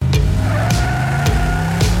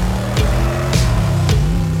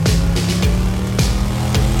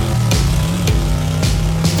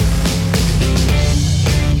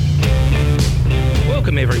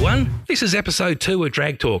This is episode 2 of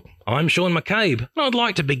Drag Talk. I'm Sean McCabe, and I'd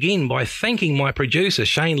like to begin by thanking my producer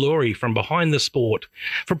Shane Laurie from Behind the Sport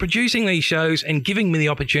for producing these shows and giving me the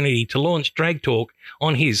opportunity to launch Drag Talk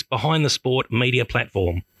on his Behind the Sport media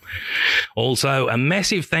platform. Also, a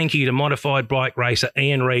massive thank you to modified bike racer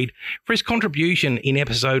Ian Reid for his contribution in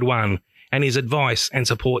episode 1 and his advice and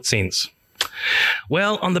support since.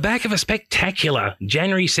 Well, on the back of a spectacular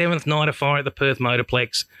January 7th night of fire at the Perth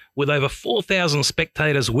Motorplex, with over 4,000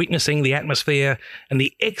 spectators witnessing the atmosphere and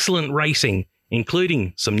the excellent racing,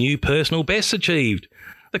 including some new personal bests achieved,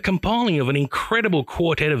 the compiling of an incredible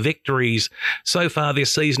quartet of victories so far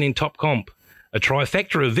this season in Top Comp, a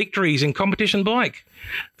trifecta of victories in competition bike.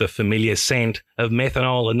 The familiar scent of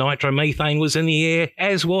methanol and nitromethane was in the air,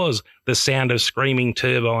 as was the sound of screaming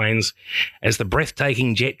turbines as the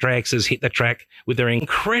breathtaking jet dragsters hit the track with their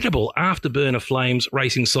incredible afterburner flames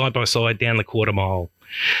racing side by side down the quarter mile.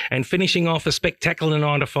 And finishing off a spectacular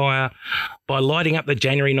night of fire by lighting up the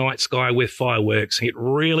January night sky with fireworks. It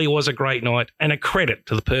really was a great night and a credit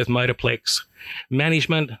to the Perth Motorplex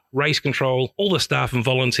management, race control, all the staff and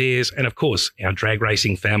volunteers, and of course our drag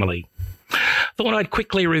racing family. Thought I'd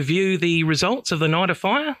quickly review the results of the night of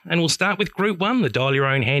fire, and we'll start with Group 1, the Dial Your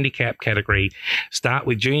Own Handicap category. Start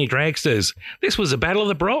with Junior Dragsters. This was a battle of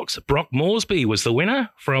the Brocks. Brock Moresby was the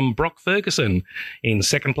winner from Brock Ferguson. In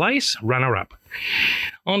second place, runner-up.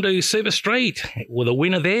 On to Super Street. Well, the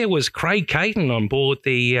winner there was Craig Caton on board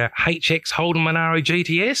the HX Holden Monaro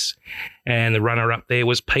GTS. And the runner-up there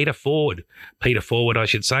was Peter Ford. Peter Forward, I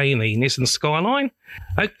should say, in the Nissan Skyline.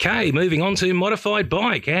 Okay, moving on to Modified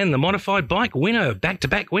Bike. And the Modified Bike winner,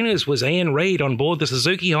 back-to-back winners, was Ian Reid on board the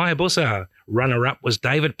Suzuki Hayabusa. Runner-up was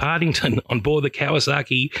David Partington on board the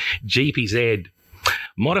Kawasaki GPZ.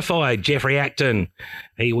 Modified, Jeffrey Acton.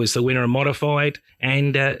 He was the winner of Modified.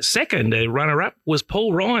 And second, runner-up was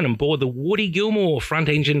Paul Ryan on board the Woody Gilmore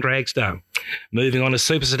front-engine dragster. Moving on to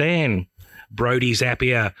Super Sedan. Brody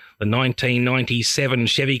Zapier, the 1997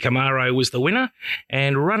 Chevy Camaro, was the winner,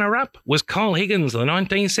 and runner-up was Kyle Higgins, the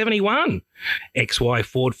 1971 XY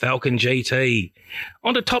Ford Falcon GT.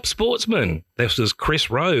 On to Top Sportsman. This was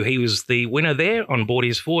Chris Rowe. He was the winner there on board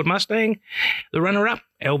his Ford Mustang. The runner-up,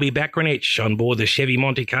 LB Bakranich on board the Chevy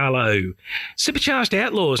Monte Carlo. Supercharged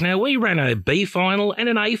Outlaws. Now, we ran a B final and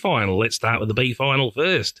an A final. Let's start with the B final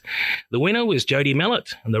first. The winner was Jodie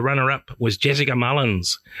Mellett, and the runner-up was Jessica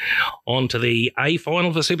Mullins. On to the A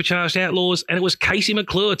final for Supercharged Outlaws, and it was Casey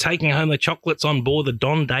McClure taking home the chocolates on board the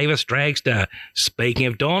Don Davis dragster. Speaking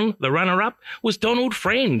of Don, the runner-up was Donald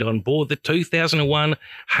Friend on board the 2001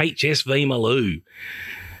 HSV Maloo.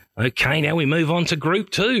 Okay, now we move on to Group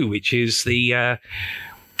 2, which is the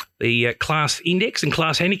Class Index and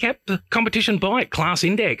Class Handicap competition bike, Class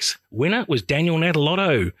Index. Winner was Daniel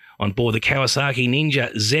Natalotto on board the Kawasaki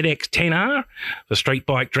Ninja ZX-10R for Street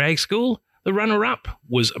Bike Drag School. The runner-up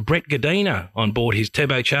was Brett Godina on board his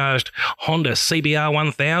turbocharged Honda CBR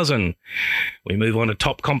 1000. We move on to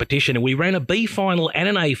top competition, and we ran a B final and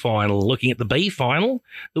an A final. Looking at the B final,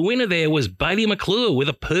 the winner there was Bailey McClure with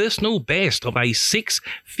a personal best of a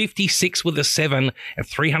 6:56 with a 7 at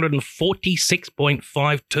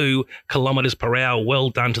 346.52 kilometres per hour. Well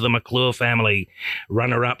done to the McClure family.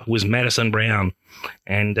 Runner-up was Madison Brown.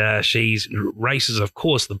 And she races, of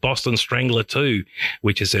course, the Boston Strangler 2,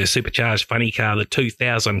 which is her supercharged funny car, the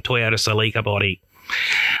 2000 Toyota Celica body.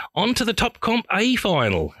 On to the Top Comp A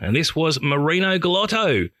final, and this was Marino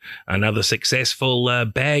Galotto, another successful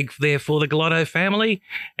bag there for the Galotto family,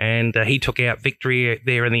 and he took out victory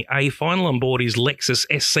there in the A final on board his Lexus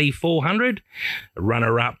SC400.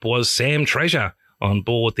 Runner-up was Sam Treasure on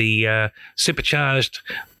board the supercharged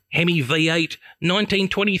Hemi V8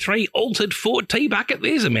 1923 altered Ford T-Bucket.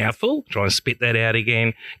 There's a mouthful. Try and spit that out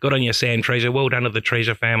again. Good on you, Sam Treasure. Well done to the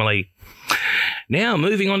Treasure family. Now,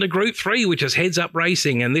 moving on to Group 3, which is Heads Up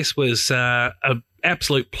Racing, and this was an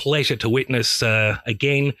absolute pleasure to witness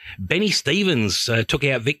again. Benny Stevens took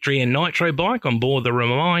out victory in Nitro Bike on board the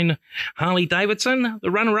Ramine Harley Davidson.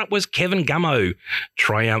 The runner-up was Kevin Gummo,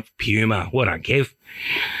 Triumph Puma. Well done, Kev.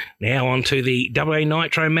 Now on to the AA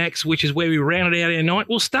Nitro Max, which is where we rounded out our night.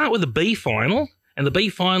 We'll start with the B final. And the B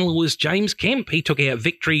final was James Kemp. He took out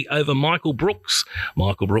victory over Michael Brooks.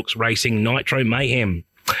 Michael Brooks racing Nitro Mayhem.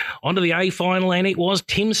 On to the A final, and it was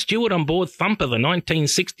Tim Stewart on board Thumper, the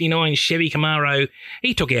 1969 Chevy Camaro.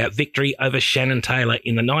 He took out victory over Shannon Taylor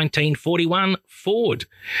in the 1941 Ford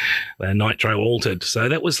Nitro Altered. So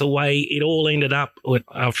that was the way it all ended up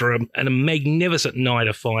after a magnificent night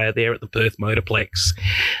of fire there at the Perth Motorplex.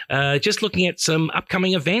 Just looking at some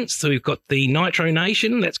upcoming events. So we've got the Nitro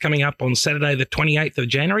Nation. That's coming up on Saturday the 28th of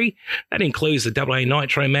January. That includes the AA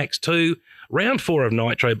Nitro Max 2, round 4 of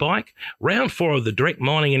Nitro Bike, round 4 of the Direct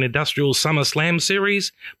Mining and Industrial Summer Slam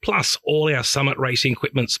Series, plus all our Summit Racing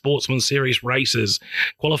Equipment Sportsman Series races.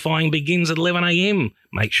 Qualifying begins at 11 a.m.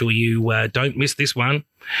 Make sure you don't miss this one.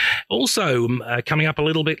 Also, coming up a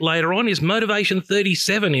little bit later on is Motivation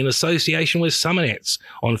 37 in association with Summonets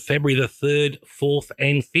on February the 3rd, 4th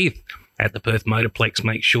and 5th. At the Perth Motorplex.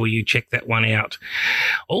 Make sure you check that one out.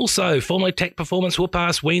 Also, Formula Tech Performance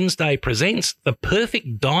Whoop-Ass Wednesday presents the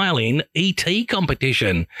Perfect Dial-In ET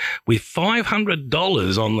competition with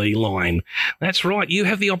 $500 on the line. That's right, you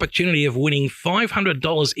have the opportunity of winning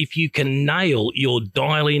 $500 if you can nail your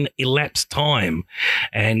dial-in elapsed time.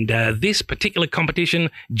 And this particular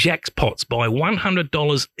competition jackpots by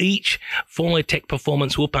 $100 each. Formula Tech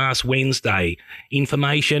Performance Whoop-Ass Wednesday.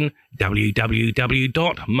 Information,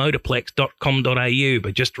 www.motorplex.com.au.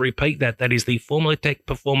 But just to repeat that is the Formula Tech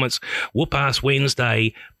Performance Whoop-Ass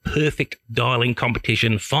Wednesday perfect dialing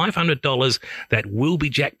competition. $500 that will be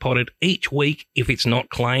jackpotted each week if it's not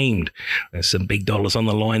claimed. There's some big dollars on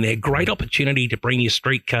the line there. Great opportunity to bring your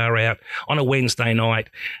street car out on a Wednesday night,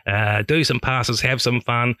 do some passes, have some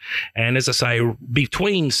fun. And as I say,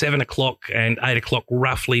 between 7 o'clock and 8 o'clock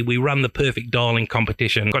roughly, we run the perfect dialing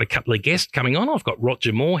competition. I've got a couple of guests coming on. I've got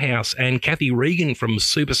Roger Moorhouse and Kathy Regan from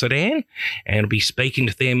Super Sedan, and I'll be speaking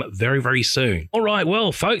to them very, very soon. All right,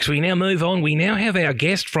 well, folks, we now move on. We now have our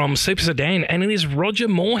guest from Super Sedan, and it is Roger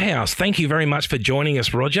Moorhouse. Thank you very much for joining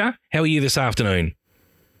us, Roger. How are you this afternoon?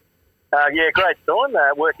 Yeah, great, Sean.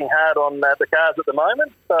 Working hard on the cars at the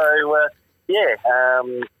moment. So,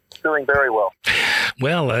 doing very well.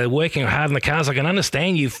 Well, working hard on the cars, I can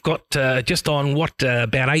understand you've got just on,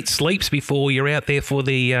 about 8 sleeps before you're out there for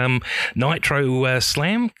the Nitro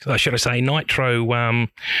Slam? Or should I say Nitro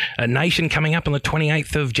Nation coming up on the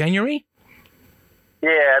 28th of January?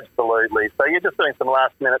 Yeah, absolutely. So you're just doing some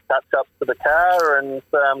last-minute touch-ups to the car and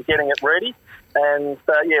getting it ready. And,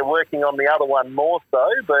 working on the other one more so.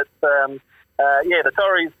 But, the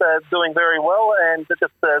Torrey's doing very well, and just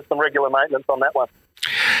some regular maintenance on that one.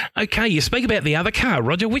 Okay, you speak about the other car,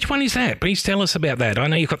 Roger. Which one is that? Please tell us about that. I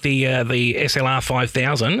know you've got the SLR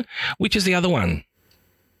 5000. Which is the other one?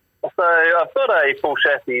 So I've got a full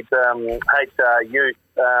chassis HR Ute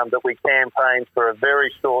that we campaigned for a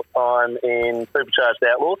very short time in Supercharged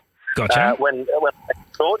Outlaws. Gotcha. When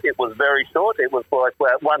it was very short. It was like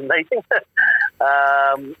one meeting.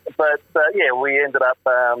 We ended up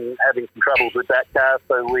having some troubles with that car,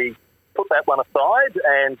 so we put that one aside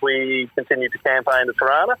and we continued to campaign the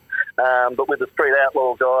Tirana. But with the Street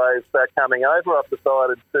Outlaw guys coming over, I've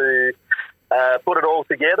decided to put it all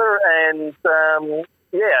together and,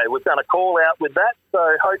 we've done a call out with that.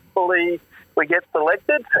 So hopefully we get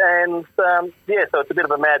selected and, so it's a bit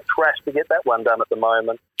of a mad crash to get that one done at the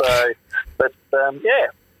moment. So,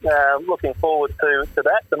 looking forward to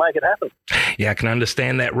that, to make it happen. Yeah, I can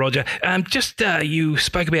understand that, Roger. You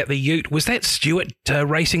spoke about the Ute. Was that Stuart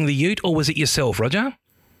racing the Ute, or was it yourself, Roger?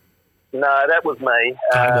 No, that was me.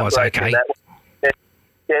 It was, okay.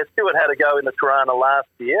 Yeah, Stuart had a go in the Tirana last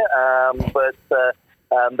year, but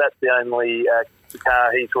that's the only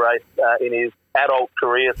car he's raced in his adult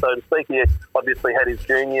career, so to speak. He obviously had his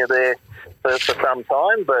junior there for some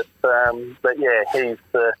time, but he's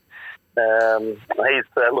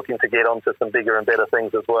looking to get onto some bigger and better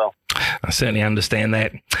things as well. I certainly understand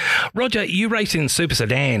that. Roger, you race in Super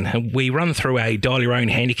Sedan. We run through a dial your own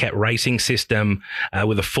handicap racing system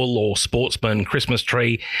with a full or sportsman Christmas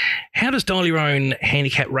tree. How does dial your own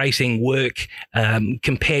handicap racing work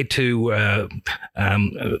compared to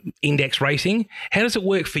index racing? How does it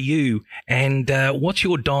work for you? And what's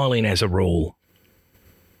your dial-in as a rule?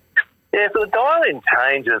 Yeah, so the dial-in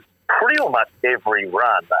changes pretty much every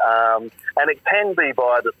run, and it can be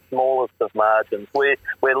by the smallest of margins. We're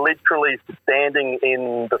literally standing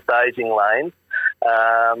in the staging lanes,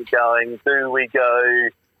 going, do we go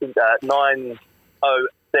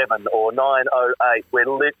 9:07 or 9:08? We're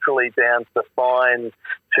literally down to fine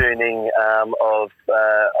tuning of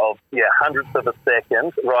hundredths of a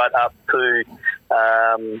second, right up to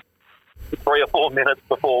 3 or 4 minutes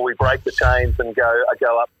before we break the chains and go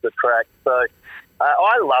up the track. So.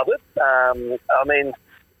 I love it.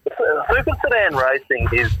 Super Sedan racing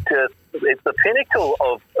is it's the pinnacle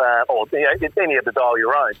of, it's any of the dial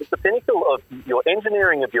your own. It's the pinnacle of your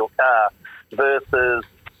engineering of your car versus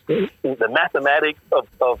the mathematics of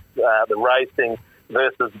the racing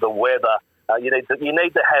versus the weather. You need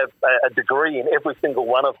to have a degree in every single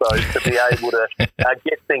one of those to be able to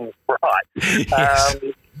get things right. Yes.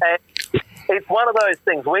 And it's one of those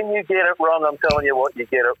things. When you get it wrong, I'm telling you what, you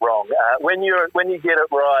get it wrong. When you get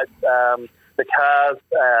it right, the cars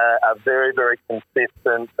are very, very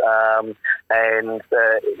consistent, and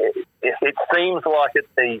it seems like it's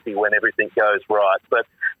easy when everything goes right, but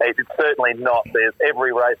it's certainly not. There's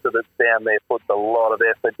every racer that's down there puts a lot of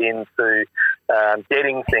effort into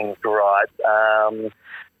getting things right.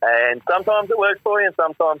 And sometimes it works for you and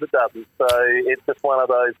sometimes it doesn't. So it's just one of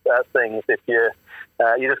those things. If you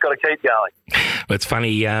just got to keep going. Well, it's funny.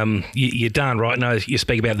 You're darn right. No, you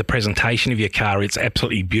speak about the presentation of your car. It's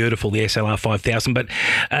absolutely beautiful, the SLR 5000. But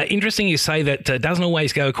interesting you say that doesn't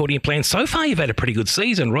always go according to plan. So far, you've had a pretty good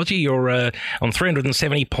season, Roger. You're on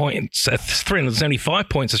 370 points, 375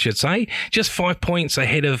 points, I should say. Just 5 points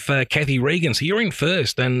ahead of Kathy Regan. So you're in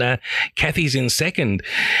first and Kathy's in second.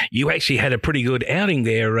 You actually had a pretty good outing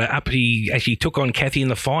there. Uppity actually took on Kathy in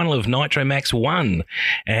the final of Nitro Max 1.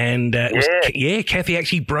 And Kathy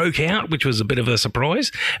actually broke out, which was a bit of a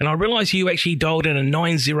surprise. And I realised you actually dialed in a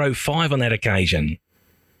 905 on that occasion.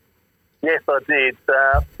 Yes, I did.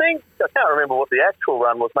 I can't remember what the actual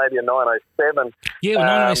run was, maybe a 907. Yeah,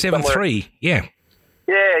 907.3, yeah.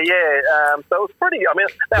 Yeah. So it was pretty. I mean,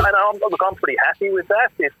 I'm pretty happy with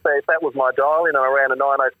that. If that was my dial in and around a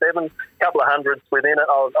 907, a couple of hundreds within it,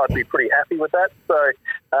 I'd be pretty happy with that. So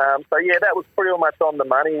that was pretty much on the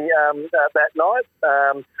money that night.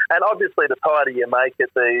 And obviously, the tighter you make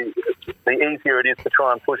it, the easier it is to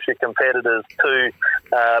try and push your competitors to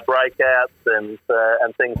breakouts and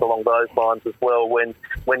things along those lines as well. When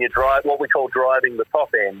you drive what we call driving the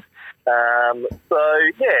top end.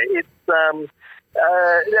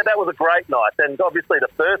 That was a great night, and obviously the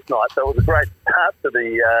first night, so it was a great start to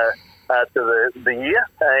the year.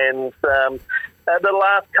 And the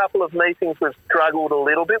last couple of meetings, we've struggled a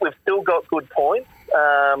little bit. We've still got good points,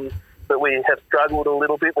 but we have struggled a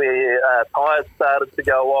little bit. Tyres started to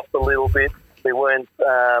go off a little bit. We weren't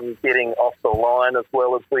getting off the line as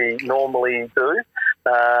well as we normally do.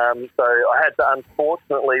 So I had to,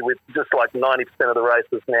 unfortunately, with just like 90% of the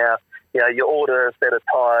races now, you order a set of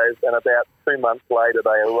tyres and about 2 months later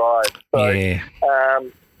they arrive.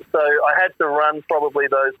 So I had to run probably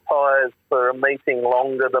those tyres for a meeting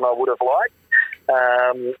longer than I would have liked.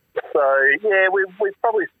 We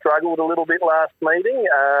probably struggled a little bit last meeting.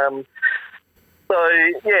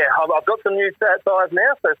 I've got some new tyres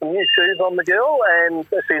now, so some new shoes on the girl, and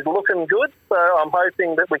she's looking good. So I'm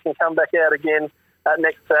hoping that we can come back out again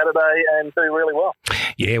next Saturday and do really well.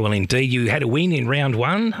 Yeah, well, indeed. You had a win in round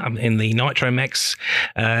one in the Nitro Max.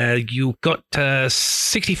 You got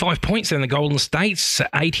 65 points in the Golden States,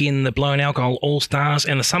 80 in the Blown Alcohol All-Stars,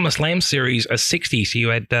 and the SummerSlam Series, a 60. So you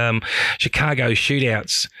had Chicago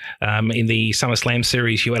shootouts in the SummerSlam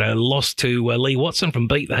Series. You had a loss to Lee Watson from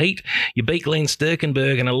Beat the Heat. You beat Glenn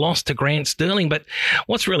Sturkenberg and a loss to Grant Sterling. But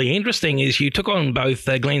what's really interesting is you took on both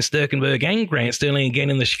Glenn Sturkenberg and Grant Sterling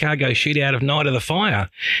again in the Chicago shootout of Night of the Fire.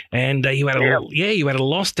 And you had a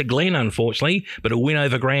loss to Glenn, unfortunately, but a win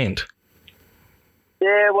over Grant.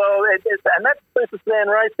 Yeah, well, and that's Super Sedan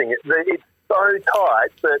racing. It's so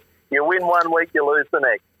tight that you win one week, you lose the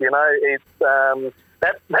next. It's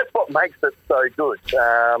that's what makes it so good.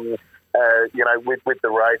 With the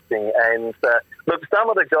racing, and look, some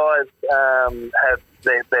of the guys have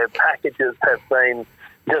their packages have been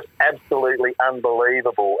just absolutely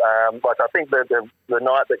unbelievable. I think the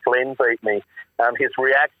night that Glenn beat me, his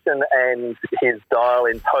reaction and his dial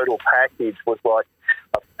in total package was like,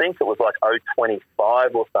 I think it was like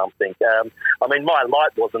 025 or something. My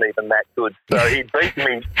light wasn't even that good. So he beat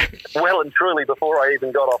me well and truly before I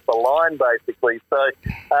even got off the line, basically. So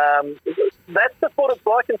that's just what it's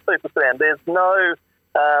like in Super Sedan. There's no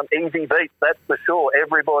easy beats, that's for sure.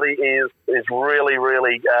 Everybody is really,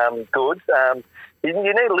 really good. You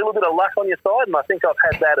need a little bit of luck on your side, and I think I've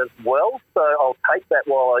had that as well. So I'll take that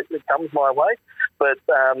while it comes my way. But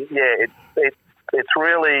it's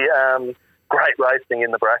really great racing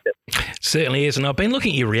in the bracket. Certainly is, and I've been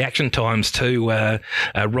looking at your reaction times too,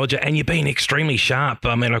 Roger, and you've been extremely sharp.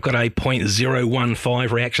 I mean, I've got a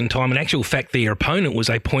 .015 reaction time. In actual fact, their opponent was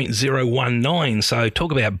a .019, so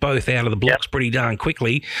talk about both out of the blocks pretty darn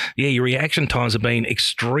quickly. Yeah, your reaction times have been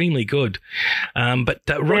extremely good. Roger...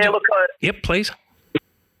 Yeah, look, Yep, please.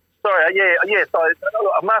 Sorry, so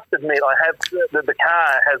I must admit, the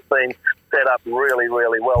car has been set up really,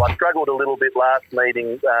 really well. I struggled a little bit last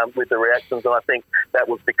meeting with the reactions, and I think that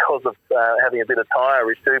was because of having a bit of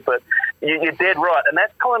tyre issue. But you're dead right, and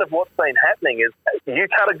that's kind of what's been happening is you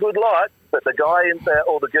cut a good light, but the guy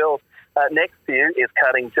or the girl next to you is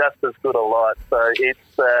cutting just as good a light. So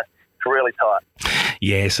it's really tight.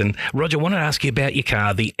 Yes, and Roger, I wanted to ask you about your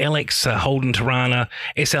car, the LX Holden Tirana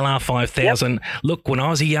SLR 5000. Yep. Look, when I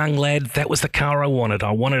was a young lad, that was the car I wanted. I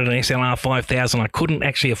wanted an SLR 5000. I couldn't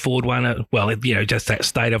actually afford one. Well, just that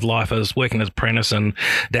state of life. I was working as an apprentice, and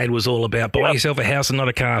Dad was all about buy yourself a house and not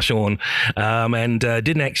a car, Sean. And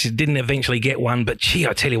didn't eventually get one. But gee,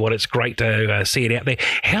 I tell you what, it's great to see it out there.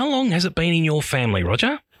 How long has it been in your family,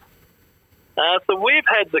 Roger? So we've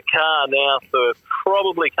had the car now for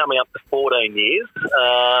probably coming up to 14 years.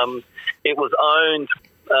 It was owned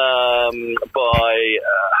by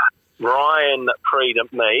Ryan pre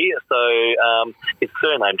me, so his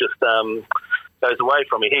surname just goes away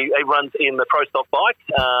from me. He runs in the Pro Stock Bike.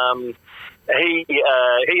 He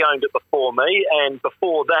owned it before me, and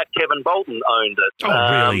before that, Kevin Bolton owned it.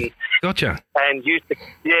 Oh, really? Gotcha. And used to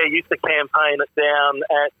campaign it down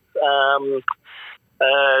at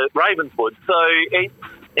Ravenswood. So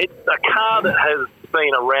it's a car that has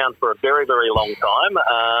been around for a very, very long time.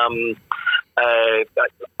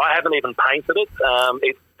 I haven't even painted it.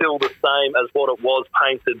 It's still the same as what it was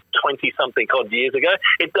painted 20-something odd years ago.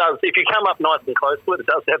 It does, if you come up nice and close to it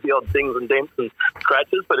does have the odd dings and dents and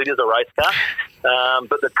scratches, but it is a race car.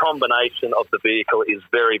 But the combination of the vehicle is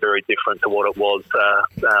very, very different to what it was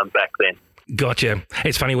back then. Gotcha.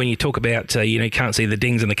 It's funny when you talk about, you can't see the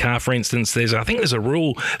dings in the car, for instance. I think there's a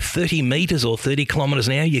rule, 30 metres or 30 kilometres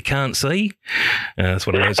an hour you can't see. That's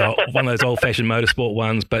one of those old-fashioned motorsport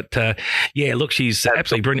ones. But, look, she's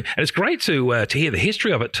absolutely brilliant. And it's great to hear the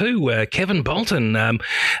history of it too. Kevin Bolton, and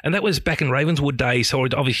that was back in Ravenswood days, so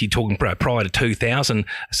obviously talking prior to 2000,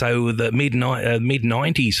 so the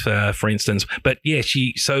mid-90s, for instance. But, yeah,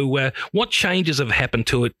 what changes have happened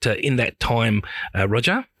to it in that time,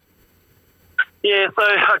 Roger? Yeah, so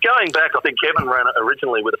going back, I think Kevin ran it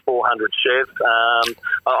originally with a 400 Chev.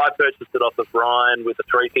 I purchased it off of Ryan with a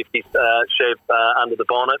 350 Chev under the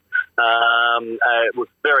bonnet. It was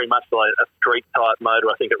very much like a street-type motor.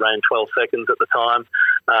 I think it ran 12 seconds at the time.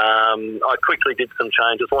 I quickly did some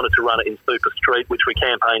changes, wanted to run it in Super Street, which we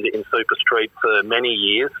campaigned it in Super Street for many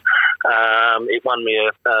years. It won me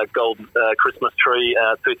a gold Christmas tree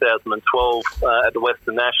 2012 at the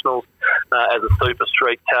Western Nationals as a Super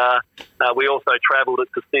Street car. We also travelled it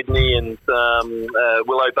to Sydney and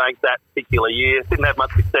Willowbank that particular year. Didn't have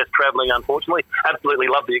much success travelling, unfortunately. Absolutely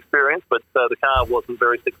loved the experience, but the car wasn't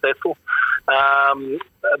very successful. So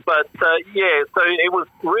it was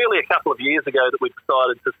really a couple of years ago that we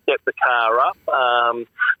decided to step the car up.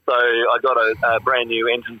 So I got a brand new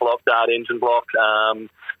engine block, Dart engine block,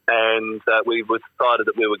 and we decided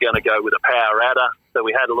that we were going to go with a power adder. So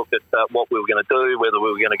we had a look at what we were going to do, whether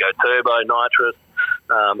we were going to go turbo, nitrous,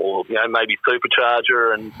 or maybe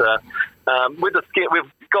supercharger. And with the skip, we've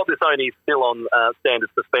got this only still on standard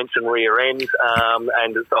suspension rear end,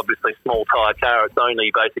 and it's obviously a small tyre car. It's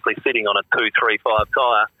only basically sitting on a 235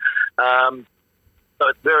 tyre. So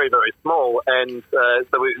it's very, very small, and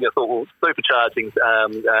so we thought, well, supercharging's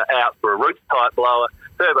out for a roots-type blower.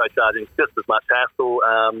 Turbocharging's just as much hassle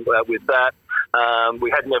with that. We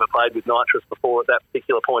had never played with nitrous before at that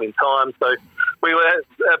particular point in time, so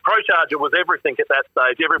ProCharger was everything at that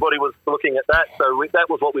stage. Everybody was looking at that, so that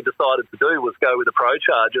was what we decided to do, was go with the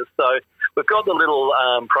ProCharger. So we've got the little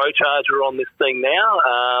ProCharger on this thing now.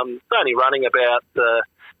 It's only running about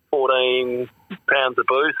 14 pounds of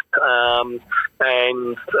boost,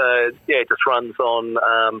 and it just runs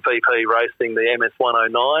on VP Racing, the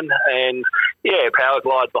MS109, and power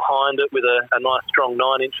glide behind it with a nice strong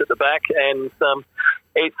 9-inch at the back, and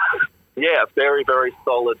it's a very, very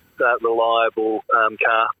solid, reliable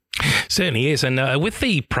car. Certainly is, and with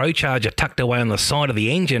the ProCharger tucked away on the side of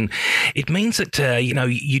the engine, it means that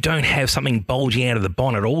you don't have something bulging out of the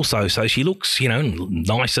bonnet also. So she looks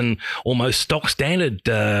nice and almost stock standard,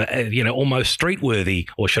 almost street worthy,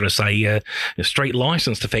 or should I say street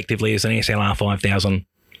licensed effectively as an SLR 5000.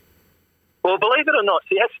 Well, believe it or not,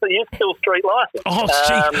 she actually is still street licensed. Oh,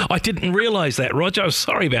 gee, I didn't realise that, Roger. I'm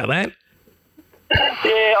sorry about that.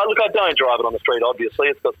 Yeah, look, I don't drive it on the street, obviously.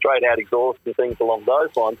 It's got straight-out exhaust and things along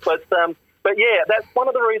those lines. But that's one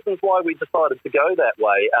of the reasons why we decided to go that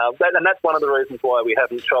way. And that's one of the reasons why we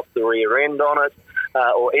haven't chopped the rear end on it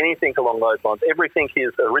or anything along those lines. Everything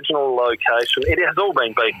is original location. It has all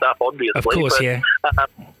been beefed up, obviously. Of course, yeah.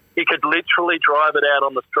 You could literally drive it out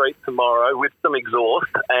on the street tomorrow with some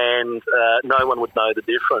exhaust and no one would know the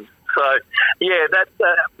difference. So, that's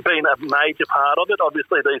been a major part of it.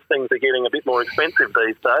 Obviously, these things are getting a bit more expensive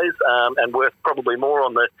these days and worth probably more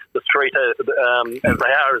on the street as they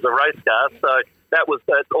are as a race car. So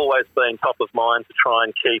that's always been top of mind to try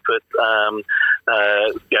and keep it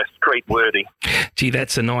street worthy. Gee,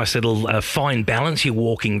 that's a nice little fine balance you're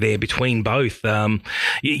walking there between both.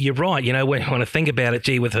 You're right. When I think about it,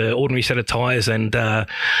 gee, with an ordinary set of tyres and, as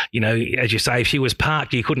you say, if she was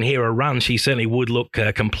parked, you couldn't hear her run. She certainly would look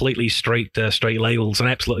completely street legal. It's an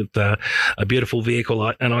absolute a beautiful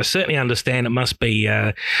vehicle. And I certainly understand it must be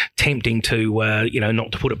tempting to,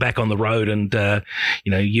 not to put it back on the road and,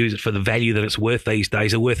 use it for the value that it's worth these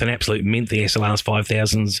days. They're worth an absolute mint, the SLRs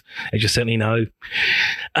 5000s, as you certainly know.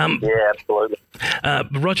 Yeah, absolutely.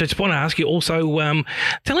 Roger, I just want to ask you also,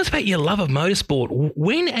 tell us about your love of motorsport.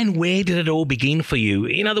 When and where did it all begin for you?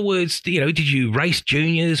 In other words, did you race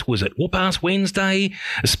juniors? Was it Whoop-Ass Wednesday?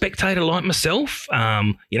 A spectator like myself?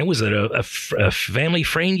 Was it a family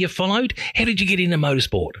friend you followed? How did you get into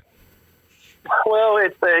motorsport? Well,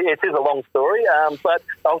 it is a long story, but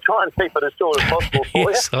I'll try and keep it as short as possible for you.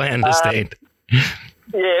 Yes, I understand.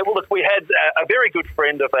 Yeah, well, look, we had a very good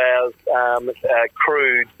friend of ours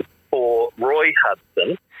crewed for Roy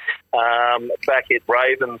Hudson back at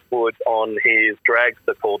Ravenswood on his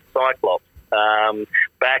dragster called Cyclops.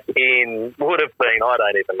 Back in, would have been, I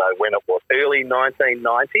don't even know when it was, early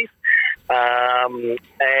 1990s.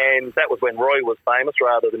 And that was when Roy was famous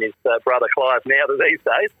rather than his brother Clive now these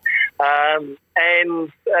days.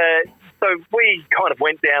 So we kind of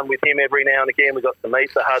went down with him every now and again. We got to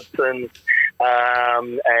meet the Hudsons.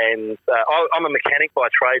 I'm a mechanic by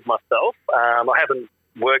trade myself. I haven't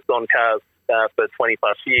worked on cars for 20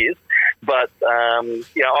 plus years, but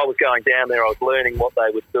I was going down there. I was learning what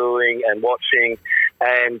they were doing and watching,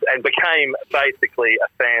 and became basically a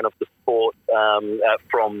fan of the sport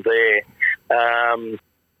from there.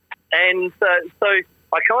 So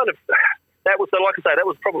I kind of. That was, like I say, that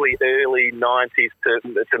was probably early 90s to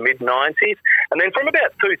mid-90s. And then from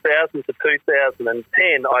about 2000 to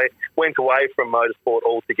 2010, I went away from motorsport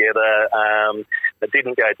altogether. I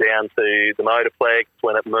didn't go down to the Motorplex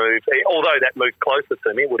when it moved. Although that moved closer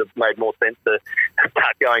to me, it would have made more sense to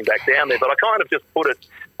start going back down there. But I kind of just put it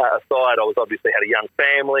aside. I was obviously had a young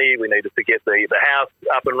family. We needed to get the house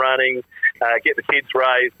up and running, get the kids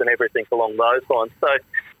raised and everything along those lines. So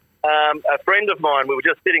a friend of mine, we were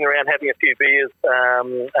just sitting around having a few beers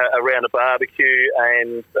around a barbecue,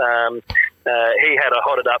 and he had a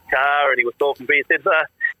hotted up car and he was talking to me. He said, do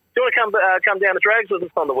you want to come down to Drags with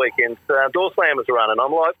us on the weekends? Door Slammers are running.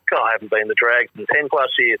 I'm like, God, I haven't been to Drags in 10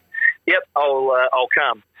 plus years. Yep, I'll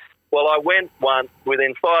come. Well, I went once.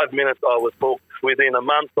 Within 5 minutes, I was booked. Within a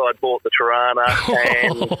month, I'd bought the Tirana,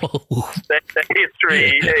 and the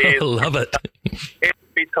history is... I love it.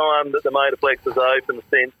 Every time that the Motorplex has opened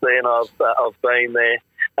since then, I've been there.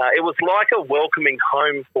 It was like a welcoming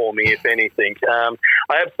home for me, if anything. I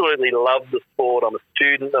absolutely love the sport. I'm a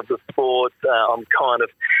student of the sport. I'm kind of...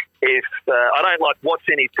 If I don't like watch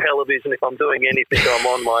any television, if I'm doing anything, I'm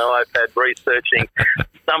on my iPad researching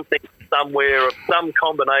something somewhere of some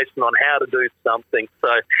combination on how to do something.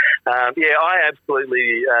 So, I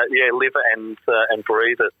absolutely live and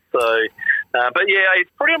breathe it. So, but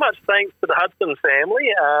it's pretty much thanks to the Hudson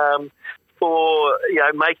family for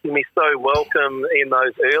making me so welcome in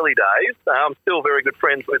those early days. I'm still very good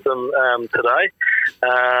friends with them today,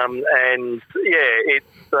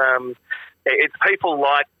 it's people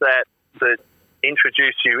like that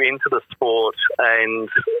introduce you into the sport and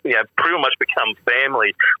pretty much become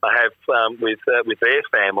family. I have with their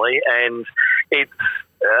family, and it's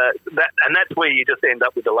that's where you just end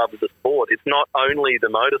up with the love of the sport. It's not only the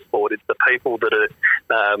motorsport; it's the people that are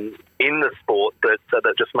in the sport that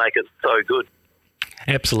just make it so good.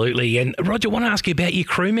 Absolutely. And Roger, I want to ask you about your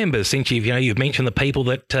crew members. Since you've mentioned the people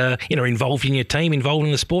that are involved in your team, involved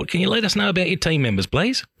in the sport, can you let us know about your team members,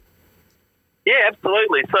 please? Yeah,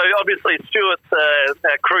 absolutely. So obviously Stuart's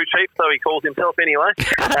our crew chief, so he calls himself anyway.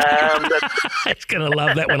 He's going to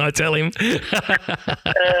love that when I tell him. Look,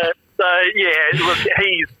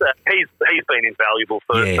 he's been invaluable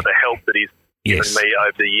for the help that he's given me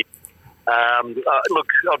over the years. Look,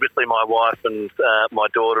 obviously my wife and my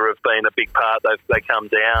daughter have been a big part. They come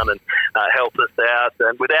down and help us out,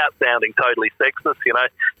 and without sounding totally sexist,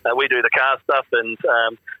 we do the car stuff, and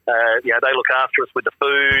they look after us with the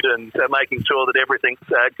food and making sure that everything's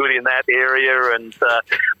good in that area, and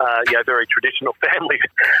very traditional family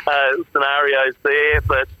scenarios there.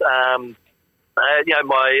 But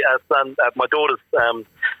my son, my daughter's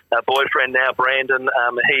boyfriend now, Brandon,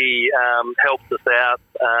 he helps us out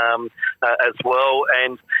as well.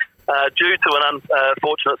 And Due to an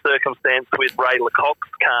unfortunate circumstance with Ray Lecoq's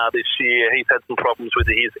car this year, he's had some problems with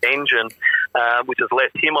his engine, which has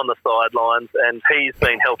left him on the sidelines, and he's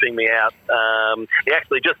been helping me out. He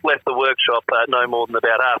actually just left the workshop no more than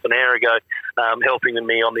about half an hour ago, helping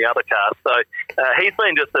me on the other car. So he's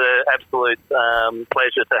been just an absolute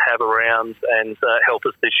pleasure to have around and help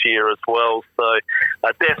us this year as well. So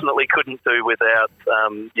I definitely couldn't do without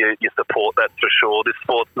your support, that's for sure. This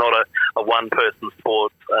sport's not a one-person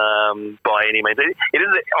sport by any means. It is.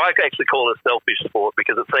 I actually call it a selfish sport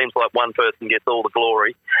because it seems like one person gets all the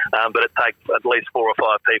glory, but it takes at least 4 or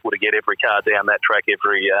 5 people to get every car down that track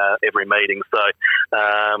every meeting. So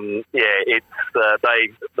it's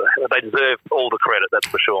they deserve all the credit, that's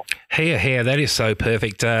for sure. Here, that is so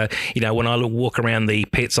perfect. When I walk around the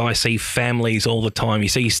pits, I see families all the time. You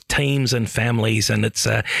see teams and families, and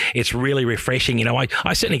it's really refreshing.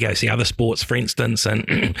 I certainly go see other sports, for instance,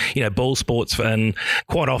 and ball sports, and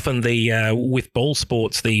quite often with ball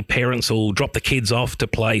sports, the parents will drop the kids off to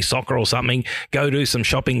play soccer or something, go do some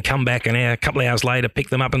shopping, come back a couple of hours later, pick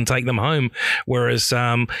them up and take them home. Whereas,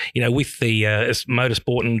 with the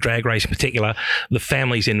motorsport and drag race in particular, the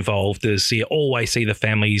families involved, you always see the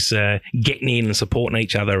families getting in and supporting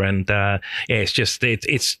each other, and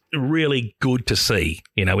it's really good to see,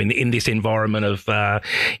 in this environment of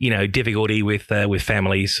difficulty with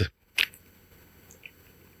families.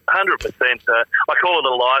 100%. I call it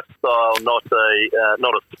a lifestyle, not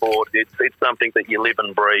a sport. It's something that you live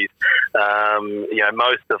and breathe.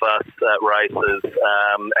 Most of us racers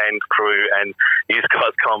and crew and used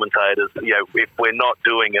guys commentators, if we're not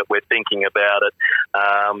doing it, we're thinking about it.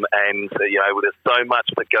 There's so much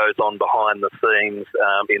that goes on behind the scenes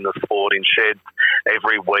in the sport, in sheds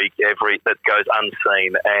every week, that goes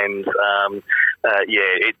unseen, and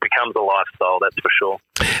it becomes a lifestyle, that's for sure.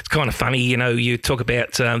 It's kind of funny, you talk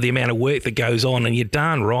about the amount of work that goes on, and you're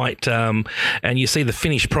darn right. And you see the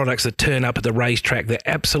finished products that turn up at the racetrack. They're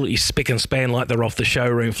absolutely spick and span like they're off the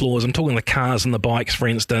showroom floors. I'm talking the cars and the bikes, for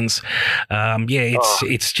instance.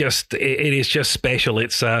 It is just special.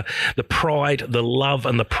 It's the pride, the love,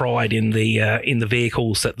 and the pride in the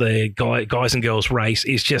vehicles that the guys and girls race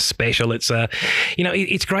is just special. It's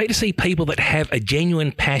it's great to see people that have a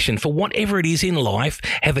genuine passion for whatever it is in life,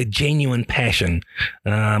 have a genuine passion.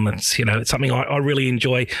 It's something I really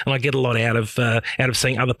enjoy, and I get a lot out of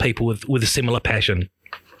seeing other people with a similar passion.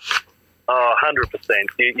 100%.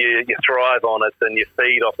 You thrive on it, and you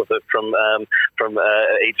feed off of it from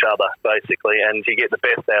each other, basically, and you get the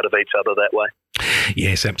best out of each other that way.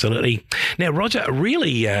 Yes, absolutely. Now, Roger, a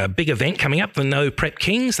really big event coming up, the No Prep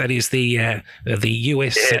Kings. That is the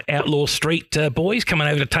US Outlaw Street boys coming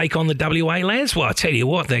over to take on the WA lads. Well, I tell you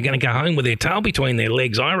what, they're going to go home with their tail between their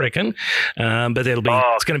legs, I reckon. But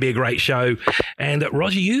it's going to be a great show. And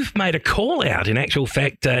Roger, you've made a call out. In actual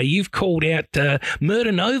fact, you've called out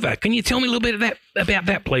Murder Nova. Can you tell me a little bit about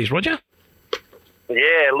that, please, Roger?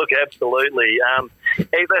 Yeah, look, absolutely.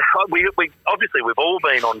 We've all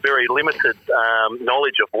been on very limited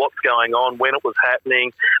knowledge of what's going on, when it was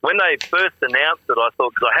happening. When they first announced it, I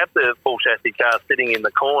thought, because I have the full chassis car sitting in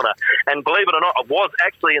the corner, and believe it or not, I was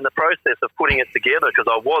actually in the process of putting it together because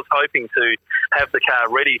I was hoping to have the car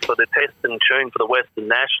ready for the test and tune for the Western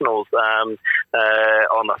Nationals on,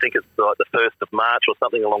 I think it's like the 1st of March or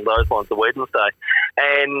something along those lines, the Wednesday.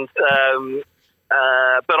 And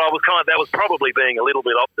but I was that was probably being a little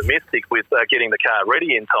bit optimistic with getting the car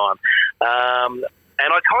ready in time.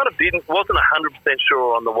 And I kind of wasn't 100%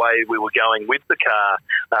 sure on the way we were going with the car,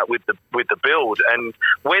 with the build. And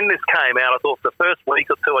when this came out, I thought for the first week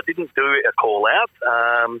or two I didn't do a call out.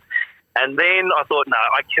 And then I thought, no,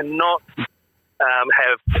 I cannot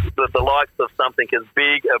have the likes of something as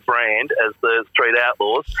big a brand as the Street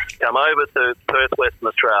Outlaws come over to Perth, Western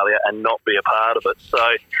Australia, and not be a part of it.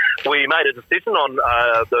 So we made a decision on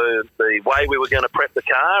the way we were going to prep the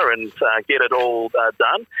car and get it all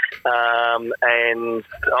done. And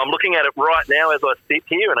I'm looking at it right now as I sit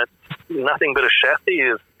here, and it's nothing but a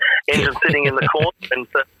chassis, engine sitting in the corner, and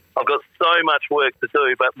I've got so much work to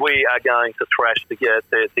do, but we are going to thrash to get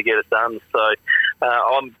it done. So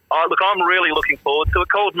I'm really looking forward to it.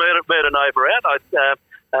 Called Murder Nova out.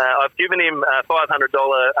 I've given him a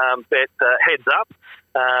 $500 bet heads up.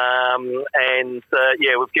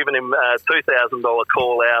 We've given him a $2,000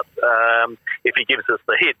 call out if he gives us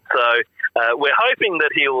the hit. So we're hoping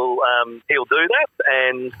that he'll do that,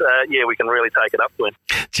 and we can really take it up to him.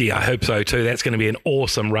 Gee, I hope so too. That's going to be an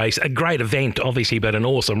awesome race, a great event, obviously, but an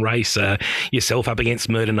awesome race. Yourself up against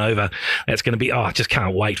Murder Nova. That's going to be. I just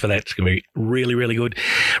can't wait for that. It's going to be really, really good.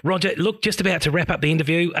 Roger, look, just about to wrap up the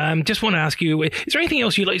interview. Just want to ask you: is there anything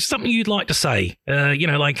else something you'd like to say?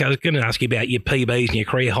 Like I was going to ask you about your PBs and your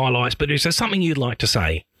career highlights, but is there something you'd like to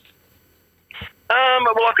say?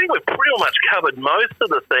 Well, I think we've pretty much covered most of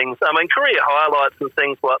the things. I mean, career highlights and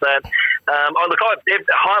things like that.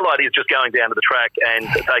 Highlight is just going down to the track and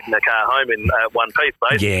taking the car home in one piece,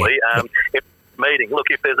 basically. Yeah.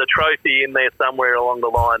 If there's a trophy in there somewhere along the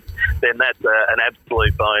line, then that's an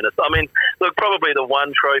absolute bonus. I mean, look, probably the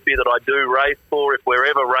one trophy that I do race for, if we're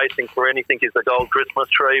ever racing for anything, is the Gold Christmas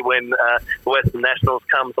Tree when the Western Nationals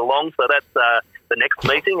comes along. So that's the next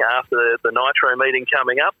meeting after the Nitro meeting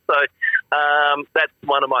coming up. So that's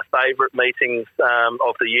one of my favourite meetings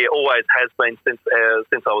of the year. Always has been since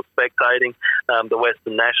I was spectating the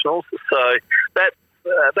Western Nationals. So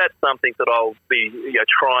that's something that I'll be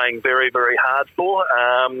trying very, very hard for.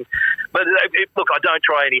 But look, I don't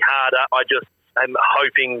try any harder. I just am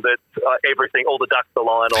hoping that all the ducks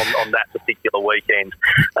align on that particular weekend.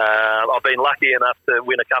 I've been lucky enough to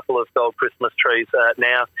win a couple of Gold Christmas Trees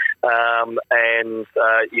now, and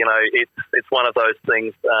it's one of those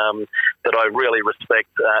things that I really respect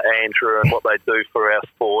Andrew and what they do for our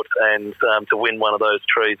sport, and to win one of those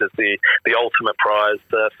trees is the ultimate prize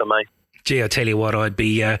for me. Gee, I tell you what, I'd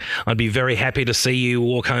be very happy to see you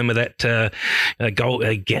walk home with that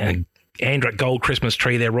Andrew Gold Christmas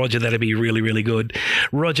Tree there, Roger. That'd be really, really good.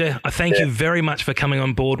 Roger, I thank you very much for coming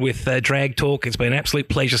on board with Drag Talk. It's been an absolute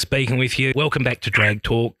pleasure speaking with you. Welcome back to Drag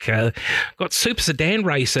Talk. Got Super Sedan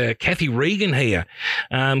racer Kathy Regan here.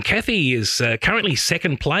 Kathy is currently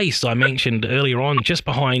second place, I mentioned earlier on, just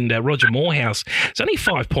behind Roger Moorhouse. There's only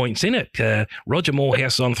 5 points in it. Roger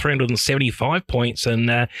Moorhouse is on 375 points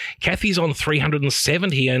and Kathy's on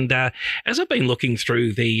 370. And as I've been looking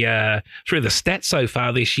through the stats so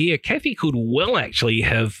far this year, Kathy could well actually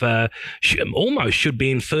have almost should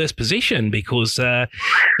be in first position because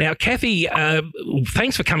now, Kathy,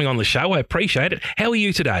 thanks for coming on the show. I appreciate it. How are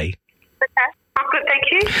you today? I'm good, thank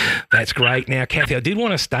you. That's great. Now, Kathy, I did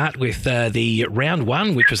want to start with the round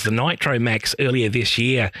one, which was the Nitro Max earlier this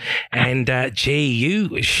year. And,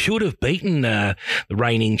 you should have beaten the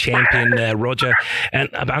reigning champion, Roger. And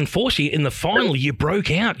unfortunately, in the final, you broke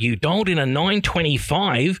out. You dialed in a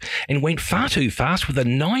 925 and went far too fast with a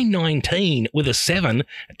 919 with a 7,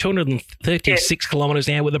 236 kilometres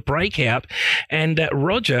an hour with a breakout. And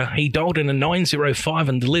Roger, he dialed in a 905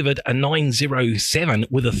 and delivered a 907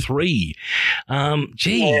 with a 3.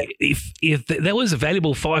 If that was a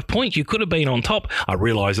valuable 5 points, you could have been on top. I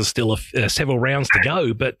realise there's still several rounds to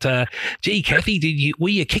go, but Kathy, were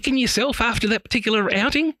you kicking yourself after that particular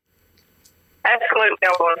outing? Absolutely,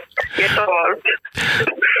 I was. Yes, I was.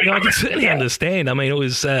 I can certainly understand. I mean, it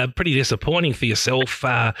was pretty disappointing for yourself.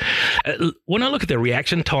 When I look at the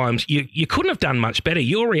reaction times, you couldn't have done much better.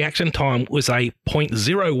 Your reaction time was a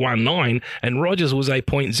 0.019 and Rogers was a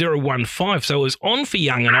 0.015, so it was on for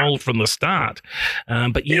young and old from the start.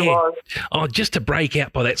 But just to break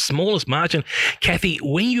out by that smallest margin. Kathy,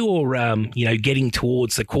 when you're getting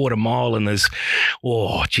towards the quarter mile and there's,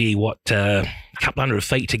 a couple hundred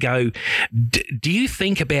feet to go, do you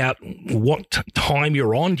think about what time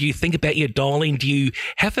you're on? Do you think about your dialing? Do you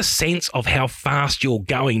have a sense of how fast you're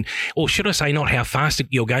going? Or should I say not how fast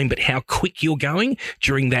you're going, but how quick you're going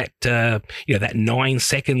during that, that 9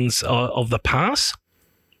 seconds of the pass?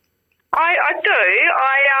 I do.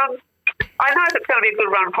 I know it's going to be a good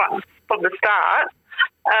run from the start.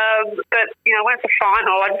 But, when it's a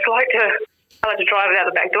final, I like to drive it out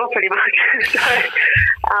the back door pretty much.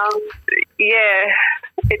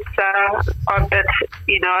 So,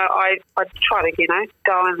 I try to,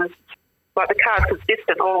 dial in the car's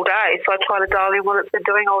consistent all day, so I try to dial in what it's been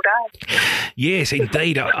doing all day. Yes,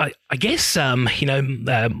 indeed. I guess,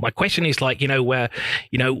 my question is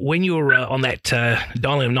when you're on that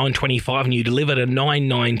dialing of 925 and you delivered a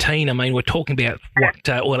 919, I mean, we're talking about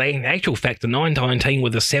in actual fact, the 919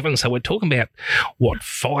 with a 7, so we're talking about,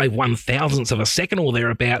 5 1,000ths of a second or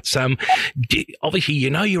thereabouts. Obviously,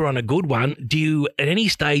 you're on a good one. Do you at any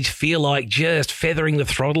stage feel like just feathering the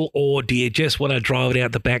throttle, or do you just want to drive it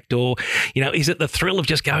out the back door? Is it the thrill of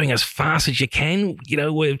just going as fast as you can?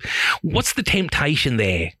 What's the temptation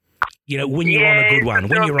there? When you're on a good one.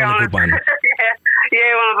 When you're on a good one.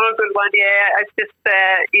 Yeah, when I'm on a good one. Yeah, it's just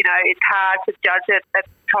it's hard to judge it at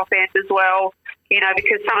the top end as well.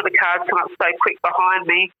 Because some of the cars come up so quick behind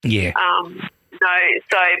me. Yeah. But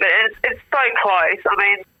it's so close. I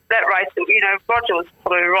mean, that race, Roger was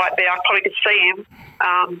probably right there. I probably could see him,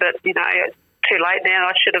 but it's too late now.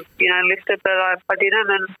 I should have lifted, but I didn't,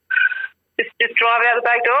 and just drive out the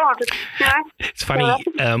back door. It's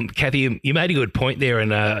funny, Kathy, you made a good point there,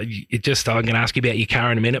 and I'm going to ask you about your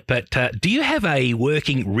car in a minute, but do you have a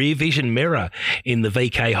working rear vision mirror in the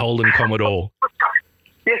VK Holden Commodore?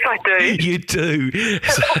 Yes, I do. You do.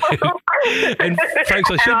 So, And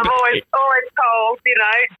folks, I should. And I'm always told,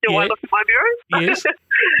 do I look at my mirrors? Yes.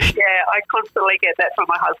 Yeah, I constantly get that from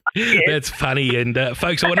my husband. Yes. That's funny. And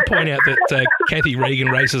folks, I want to point out that Kathy Regan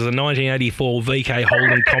races a 1984 VK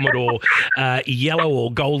Holden Commodore, yellow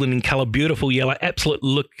or golden in colour, beautiful yellow, absolute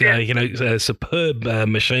look, superb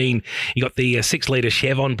machine. You got the 6-litre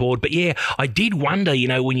Chev on board. But yeah, I did wonder,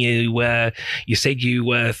 when you said you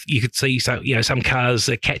could see some cars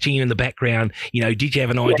catching you in the background. Did you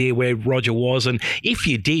have an idea where Roger was? And if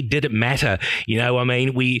you did it matter?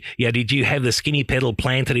 Did you have the skinny pedal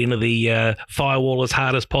planted into the firewall as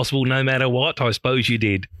hard as possible, no matter what? I suppose you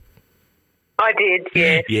did. I did,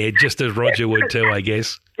 yeah. Yeah, just as Roger would too, I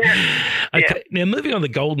guess. Okay, now moving on to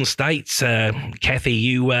the Golden States, Kathy,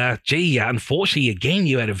 you, unfortunately, again,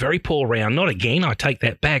 you had a very poor round. Not again, I take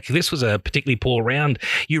that back. This was a particularly poor round.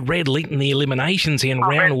 You red lit in the eliminations in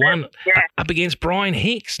round one up against Brian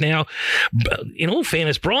Hicks. Now, in all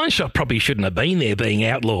fairness, Brian probably shouldn't have been there being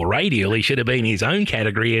outlaw radial. He should have been in his own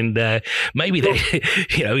category, and maybe they,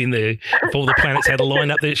 if all the planets had a line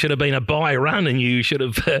up, there should have been a bye run, and you should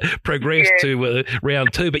have progressed to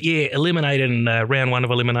round two. But eliminated in round one of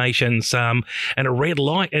eliminations, and a red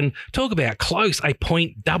light, and talk about close, a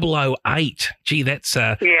 .008. Gee, that's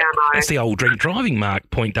that's the old drink driving mark,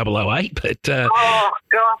 .008. But oh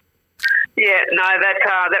god, yeah, no, that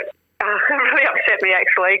really upset me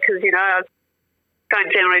actually, because I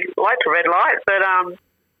don't generally like to red light, but I don't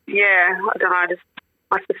know, I just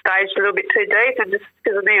must have staged a little bit too deep, and just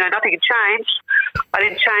because nothing had changed. I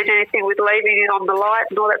didn't change anything with leaving it on the light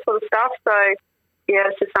and all that sort of stuff, so yeah,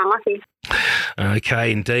 it's just unlucky.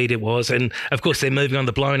 Okay, indeed it was. And, of course, they're moving on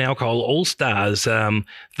to Blown Alcohol All-Stars. The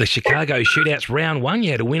Chicago Shootouts, round one,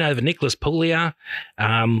 you had a win over Nicholas Puglia.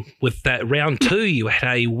 With that round two, you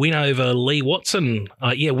had a win over Lee Watson.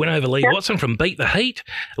 Watson from Beat the Heat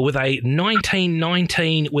with a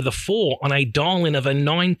 1919 with a 4 on a dial-in of a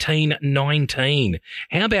 1919.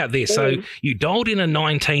 How about this? So you dialed in a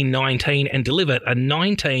 1919 and delivered a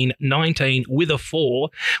 1919 with a 4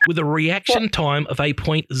 with a reaction time of a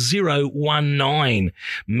 .019.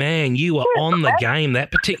 Man, you were on the game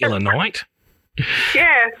that particular night.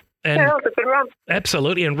 Yeah. And that was a good run.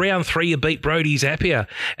 Absolutely. And round three, you beat Brody Zappia.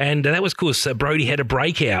 And that was because Brody had a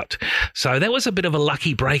breakout. So that was a bit of a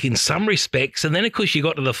lucky break in some respects. And then, of course, you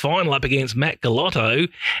got to the final up against Matt Galotto.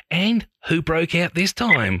 And who broke out this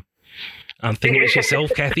time? I'm thinking it's yourself,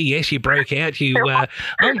 Kathy. Yes, you broke out.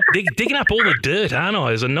 I'm digging up all the dirt, aren't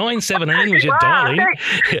I? As a 917 was your dial-in.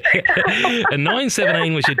 A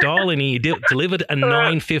 917 was your dial-in, and you delivered a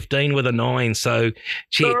 915 with a 9. So,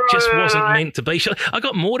 gee, it just wasn't meant to be. I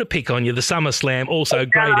got more to pick on you. The SummerSlam, also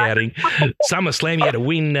great outing. SummerSlam, you had a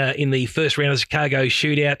win in the first round of the Chicago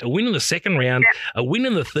Shootout, a win in the second round, a win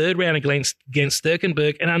in the third round against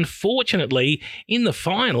Sturkenberg, and unfortunately, in the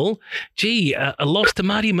final, a loss to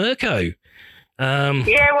Marty Mirko. I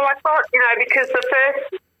thought, because the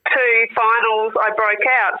first two finals I broke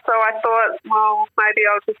out, so I thought, well, maybe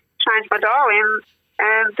I'll just change my dial in,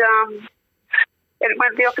 and it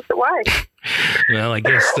went the opposite way. Well, I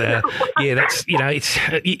guess, that's,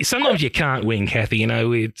 it's sometimes you can't win, Kathy.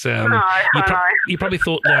 It's you probably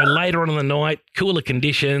thought later on in the night, cooler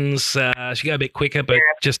conditions, should go a bit quicker, but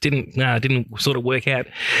just didn't sort of work out.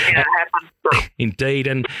 Yeah, it happened. Indeed,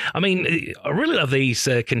 and I mean, I really love these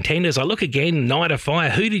contenders. I look again, Night of Fire.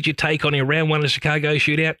 Who did you take on in round one of the Chicago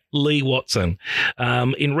Shootout? Lee Watson.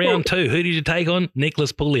 In round two, who did you take on?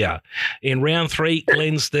 Nicholas Puglia. In round three,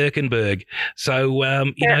 Glenn Sturkenberg. So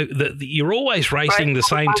you're always racing the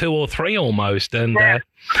same two or three almost, and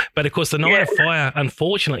but of course the Night of Fire,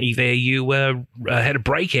 unfortunately, there you had a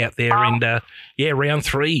breakout there in round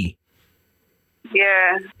three.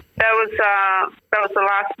 Yeah, that was the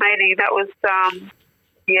last meeting. That was I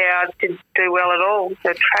didn't do well at all.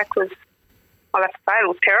 The track was, I'll have to say, it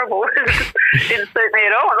was terrible. It didn't suit me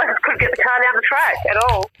at all. I couldn't get the car down the track at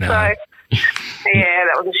all. No. So. Yeah,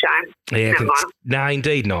 that was a shame. Yeah, no,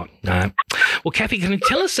 indeed not. No. Well, Kathy, can you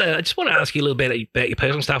tell us? I just want to ask you a little bit about your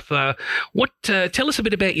personal stuff. Tell us a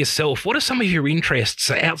bit about yourself. What are some of your interests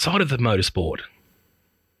outside of the motorsport?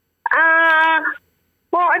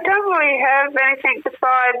 Well, I don't really have anything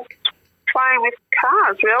besides playing with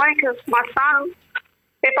cars, really, because my son,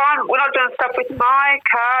 we're not doing stuff with my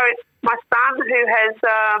car, it's my son who has,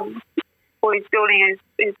 he's building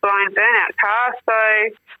his blown burnout car, so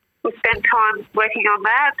we spend time working on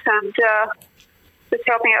that and just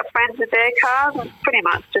helping out friends with their cars, and pretty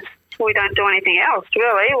much just, we don't do anything else,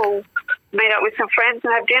 really. We'll meet up with some friends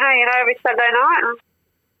and have dinner, every Saturday night, and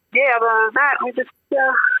other than that, we just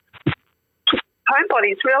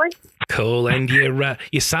homebodies, really. cool. And your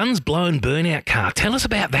son's blown burnout car. Tell us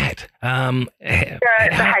about that. The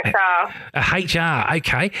HR. HR,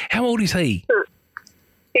 okay. How old is he?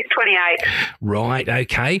 He's 28. Right,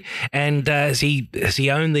 okay. And has he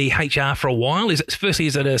owned the HR for a while? Is it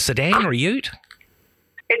a sedan or a ute?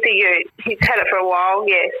 It's a ute. He's had it for a while,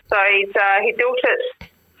 yes. So he built it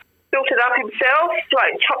up himself,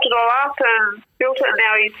 like chopped it all up and built it, and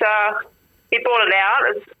now he bought it out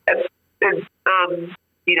and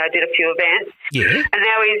did a few events. Yeah. And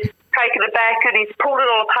now he's taken it back and he's pulled it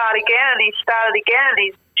all apart again and he's started again and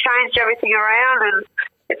he's changed everything around, and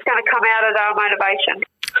it's going to come out at our Motivation.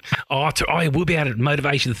 We'll be out at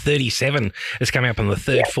Motivation 37. It's coming up on the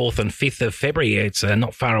 3rd, 4th and 5th of February. It's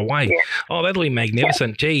not far away. Yeah. Oh, that'll be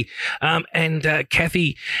magnificent. Yeah. Gee. And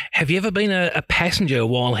Kathy, have you ever been a passenger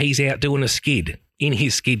while he's out doing a skid in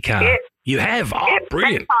his skid car? Yes. You have? Oh, yes,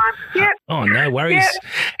 brilliant. Yep. Oh, no worries. Yep.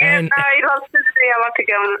 And no, he loves it. I like to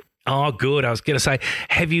go on it. Oh, good. I was going to say,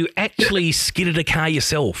 have you actually skidded a car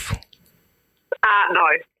yourself? No.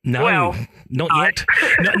 No, well, not yet.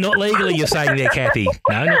 Not legally, you're saying there, Kathy.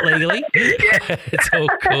 No, not legally. It's all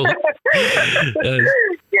cool.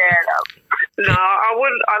 No, I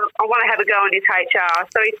wouldn't. I want to have a go on his HR.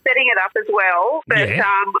 So he's setting it up as well, but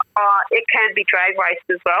it can be drag raced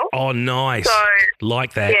as well. Oh, nice. So,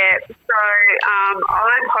 like that. Yeah. So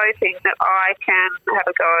I'm hoping that I can have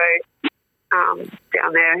a go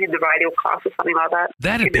down there in the radial class or something like that.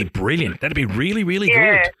 That'd be brilliant. That'd be really, really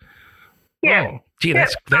good. Yeah. Wow. Gee,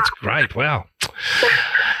 that's great. Wow.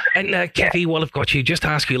 And Kathy, while I've got you, just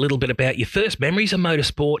ask you a little bit about your first memories of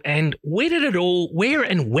motorsport and where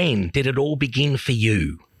and when did it all begin for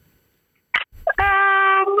you?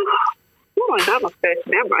 I know my first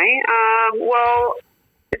memory. Well,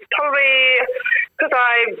 it's probably because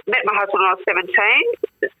I met my husband when I was 17.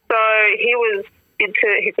 So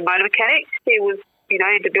he's a motor mechanic. He was,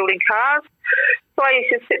 into building cars. So I used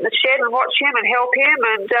to sit in the shed and watch him and help him,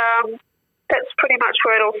 and that's pretty much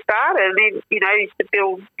where it all started. And then, he used to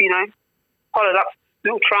build, potted up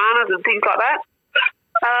little Taranas and things like that.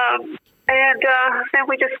 Then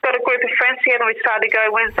we just got a group of friends together. We started to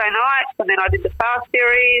go Wednesday nights, and then I did the Fast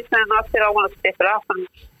Series, and I said I want to step it up and,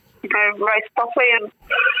 race properly. And,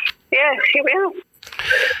 here we are.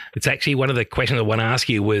 It's actually one of the questions I want to ask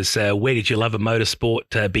you was where did your love of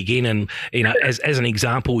motorsport begin? And, as an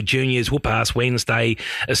example, juniors, Whoop-Ass Wednesday,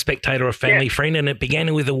 a spectator or family friend, and it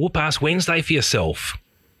began with a Whoop-Ass Wednesday for yourself.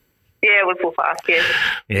 Yeah, it was Whoop-Ass, yes.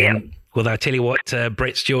 Yeah. Well, I tell you what,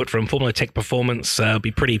 Brett Stewart from Formula Tech Performance will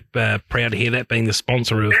be pretty proud to hear that being the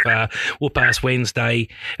sponsor of Whoop-Ass Wednesday.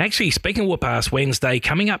 Actually, speaking of Whoop-Ass Wednesday,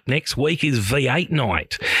 coming up next week is V8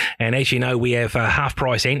 night. And as you know, we have a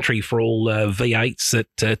half-price entry for all V8s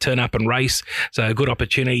that turn up and race. So a good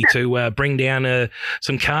opportunity to bring down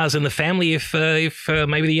some cars in the family if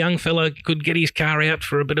maybe the young fella could get his car out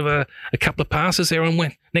for a bit of a couple of passes there on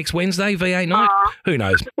next Wednesday, V8 night. Who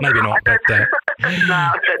knows? Maybe not, but... No,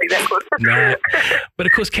 I don't think that would. No. But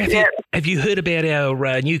of course, Kathy, have you heard about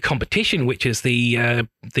our new competition, which is the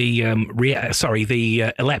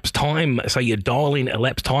elapsed time? So your dial-in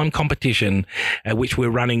elapsed time competition, which we're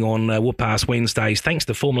running on Whoop-Ass Wednesdays, thanks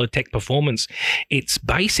to Formula Tech Performance. It's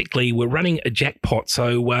basically we're running a jackpot.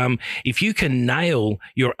 So if you can nail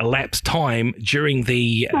your elapsed time during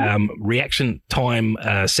the reaction time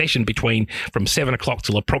session from 7 o'clock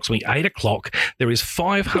till approximately 8 o'clock, there is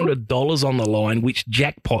 $500 on the line, which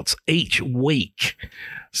jackpots each week.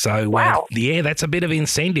 So, wow. That's a bit of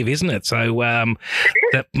incentive, isn't it? So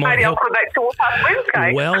that might Maybe help. I'll come back to Whoop-Ass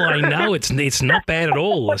Wednesday. Well, I know it's not bad at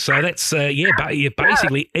all. So that's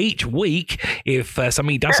basically each week, if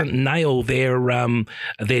somebody doesn't nail their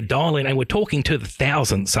dial-in, and we're talking to the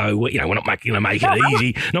thousands, so we're not going to make it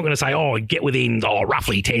easy. Not going to say, get within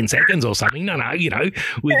roughly 10 seconds or something. No,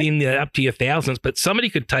 within up to your thousands. But somebody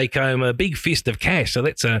could take home a big fist of cash. So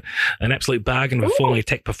that's an absolute bargain for Formula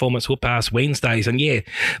Tech Performance Whoop-Ass Wednesdays. And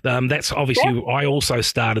that's obviously I also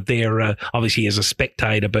started there obviously as a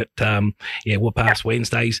spectator, but Whoop-Ass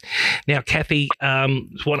Wednesdays. Now, Kathy, I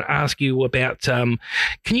want to ask you about can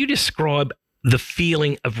you describe the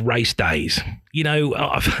feeling of race days?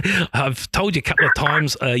 I've told you a couple of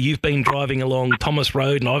times you've been driving along Thomas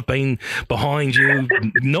Road and I've been behind you,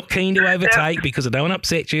 not keen to overtake because I don't want to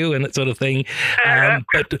upset you and that sort of thing.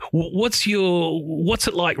 But what's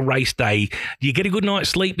it like race day? Do you get a good night's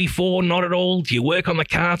sleep before? Not at all? Do you work on the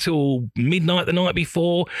car till midnight the night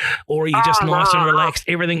before? Or are you just nice and relaxed,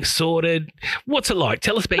 everything's sorted? What's it like?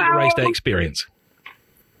 Tell us about your race day experience.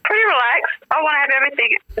 Pretty relaxed. I want to have everything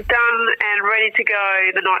done and ready to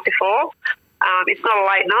go the night before. It's not a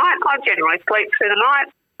late night. I generally sleep through the night.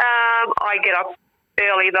 I get up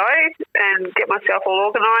early though and get myself all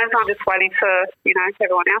organised. I'm just waiting for,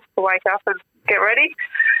 everyone else to wake up and get ready.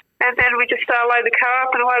 And then we just load the car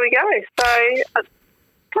up and away we go. So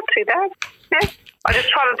not too bad. Yeah. I just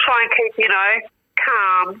try and keep,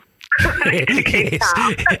 calm. Yes.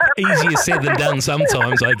 Easier said than done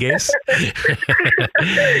sometimes, I guess.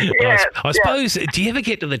 I suppose, do you ever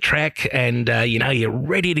get to the track and, you're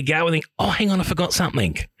ready to go and think, oh, hang on, I forgot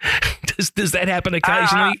something? Does that happen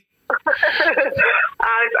occasionally?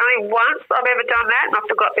 It's only once I've ever done that, and I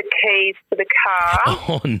forgot the keys to the car.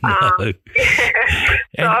 Oh, no.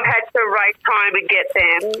 So I've had to race time and get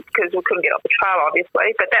them because we couldn't get off the trail,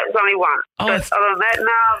 obviously. But that was only once. But other than that,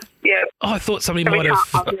 no. Yeah. I thought somebody might have.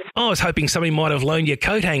 I was hoping somebody might have loaned you a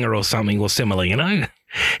coat hanger or something or similar,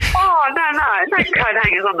 Oh, no coat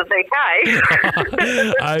hangers on the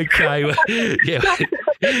VK. Okay. Well, yeah.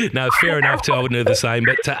 No, fair enough too. I wouldn't do the same.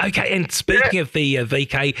 But, okay, and speaking of the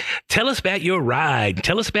VK, tell us about your ride.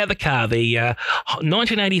 Tell us about the car, the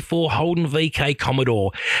 1984 Holden VK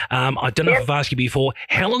Commodore. I don't know if I've asked you before.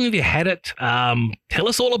 How long have you had it? Tell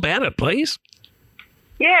us all about it, please.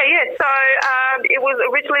 Yeah. So it was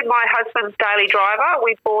originally my husband's daily driver.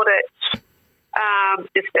 We bought it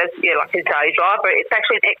just as like his daily driver. It's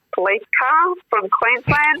actually an ex-police car from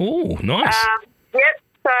Queensland. Oh, nice. Yep.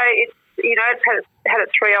 So it's it's had a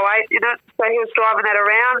 308 in it. So he was driving that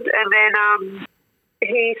around, and then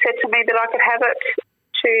he said to me that I could have it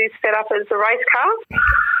to set up as a race car.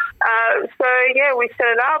 So we set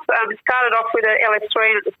it up. Started off with an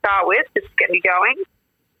LS3 at the start with, just to get me going.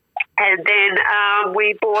 And then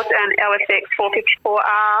we bought an LSX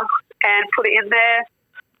 454R and put it in there.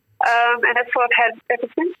 And that's what I've had ever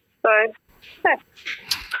since. So, yeah.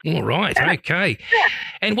 All right, okay. Yeah.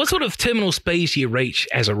 And what sort of terminal speeds do you reach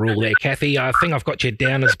as a rule there, Kathy? I think I've got you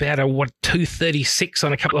down as about 236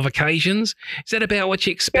 on a couple of occasions. Is that about what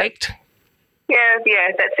you expect? Yeah,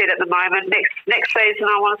 that's it at the moment. Next season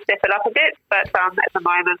I want to step it up a bit, but at the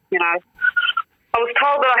moment, I was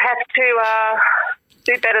told that I have to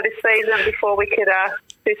do better this season before we could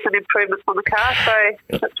do some improvements on the car, so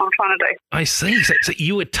that's what I'm trying to do. I see. So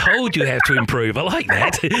you were told you have to improve. I like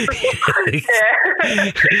that. Yeah.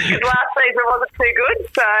 Last season wasn't too good,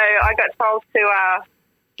 so I got told to,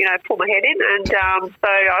 pull my head in, and so I was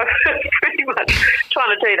pretty much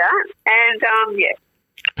trying to do that, and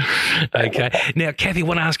Okay. Now, Kathy, I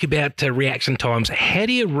want to ask you about reaction times. How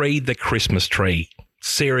do you read the Christmas tree?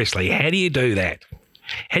 Seriously, how do you do that?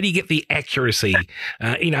 How do you get the accuracy?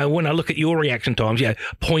 When I look at your reaction times,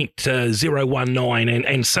 0.019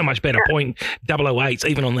 and so much better, 0.008s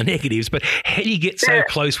even on the negatives. But how do you get so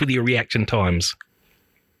close with your reaction times?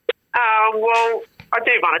 Well, I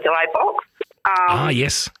do run a delay box.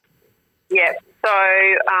 Yes. Yeah. So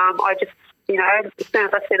I just, as soon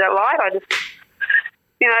as I see that light, I just,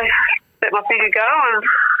 let my finger go, and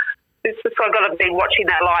it's just I've got to be watching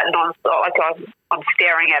that light non-stop. Like I'm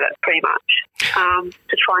staring at it pretty much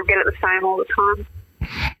to try and get it the same all the time.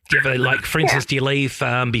 Do you ever, for instance, do you leave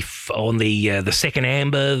on the second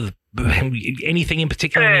amber? Anything in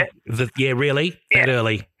particular? Really? Yeah. That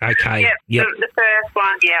early? Okay. Yep. The first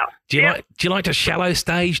one, yeah. Do you like to shallow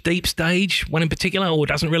stage, deep stage, one in particular, or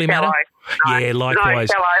doesn't really matter? No, yeah, likewise.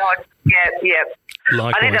 No, shallow. Yeah.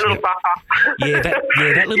 Likewise, I need that little buffer.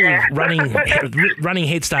 that little running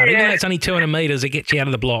head start. Even though it's only 200 metres, it gets you out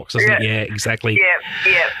of the blocks, doesn't it? Yeah, exactly.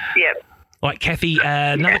 Yep. All right, Kathy,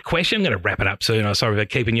 another question. I'm going to wrap it up soon. I'm sorry for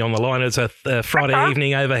keeping you on the line. It's a Friday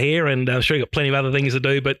evening over here, and I'm sure you've got plenty of other things to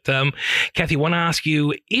do. But, Kathy, I want to ask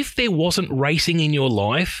you, if there wasn't racing in your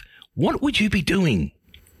life, what would you be doing?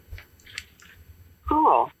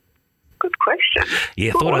 Oh, good question.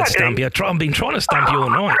 Yeah, thought I'd stump you. I've been trying to stump you all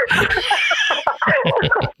night. I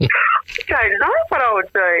don't know what I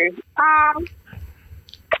would do.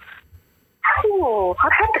 I'd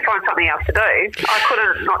have to find something else to do. I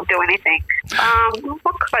couldn't not do anything.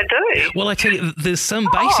 What could I do? Well, I tell you, there's some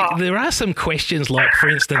there are some questions like, for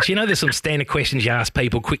instance, there's some standard questions you ask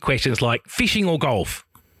people, quick questions like fishing or golf?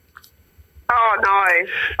 Oh, no.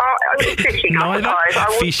 Fishing. Neither?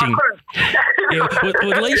 Fishing.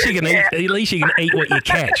 Well, at least you can eat. At least you can eat what you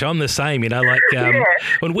catch. I'm the same.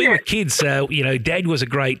 When we were kids, Dad was a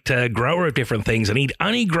great grower of different things, and he'd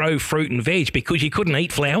only grow fruit and veg because you couldn't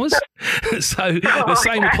eat flowers. So the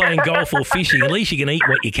same with playing golf or fishing. At least you can eat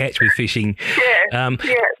what you catch with fishing.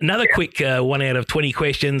 Another quick 1 out of 20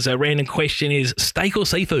 questions. A random question is steak or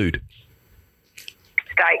seafood?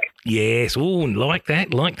 Steak. Yes. Oh, like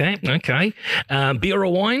that. Okay. Beer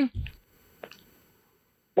or wine?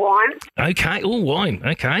 Wine. Okay. Oh, wine.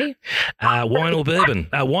 Okay. Wine or bourbon?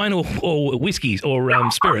 Wine or whiskies or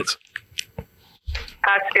spirits?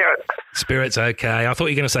 Spirits. Spirits. Okay. I thought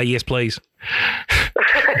you were going to say yes, please.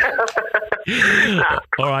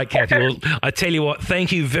 All right, Kathy. Well, I tell you what,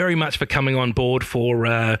 thank you very much for coming on board for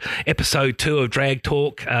episode 2 of Drag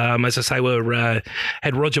Talk. As I say, we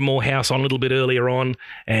had Roger Moorhouse on a little bit earlier on,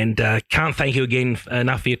 and can't thank you again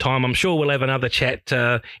enough for your time. I'm sure we'll have another chat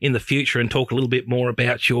in the future and talk a little bit more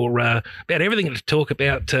about your about everything to talk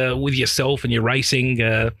about with yourself and your racing,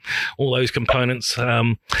 all those components.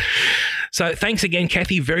 So thanks again,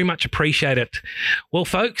 Kathy. Very much appreciate it. Well,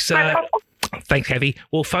 folks. Thanks, Kathy.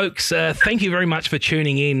 Well, folks, thank you very much for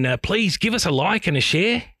tuning in. Please give us a like and a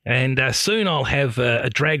share. And soon I'll have a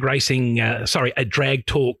drag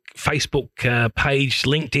talk Facebook page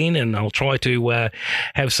linked in, and I'll try to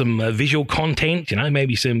have some visual content,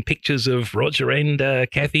 maybe some pictures of Roger and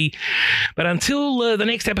Kathy. But until the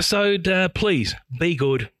next episode, please be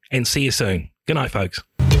good and see you soon. Good night, folks.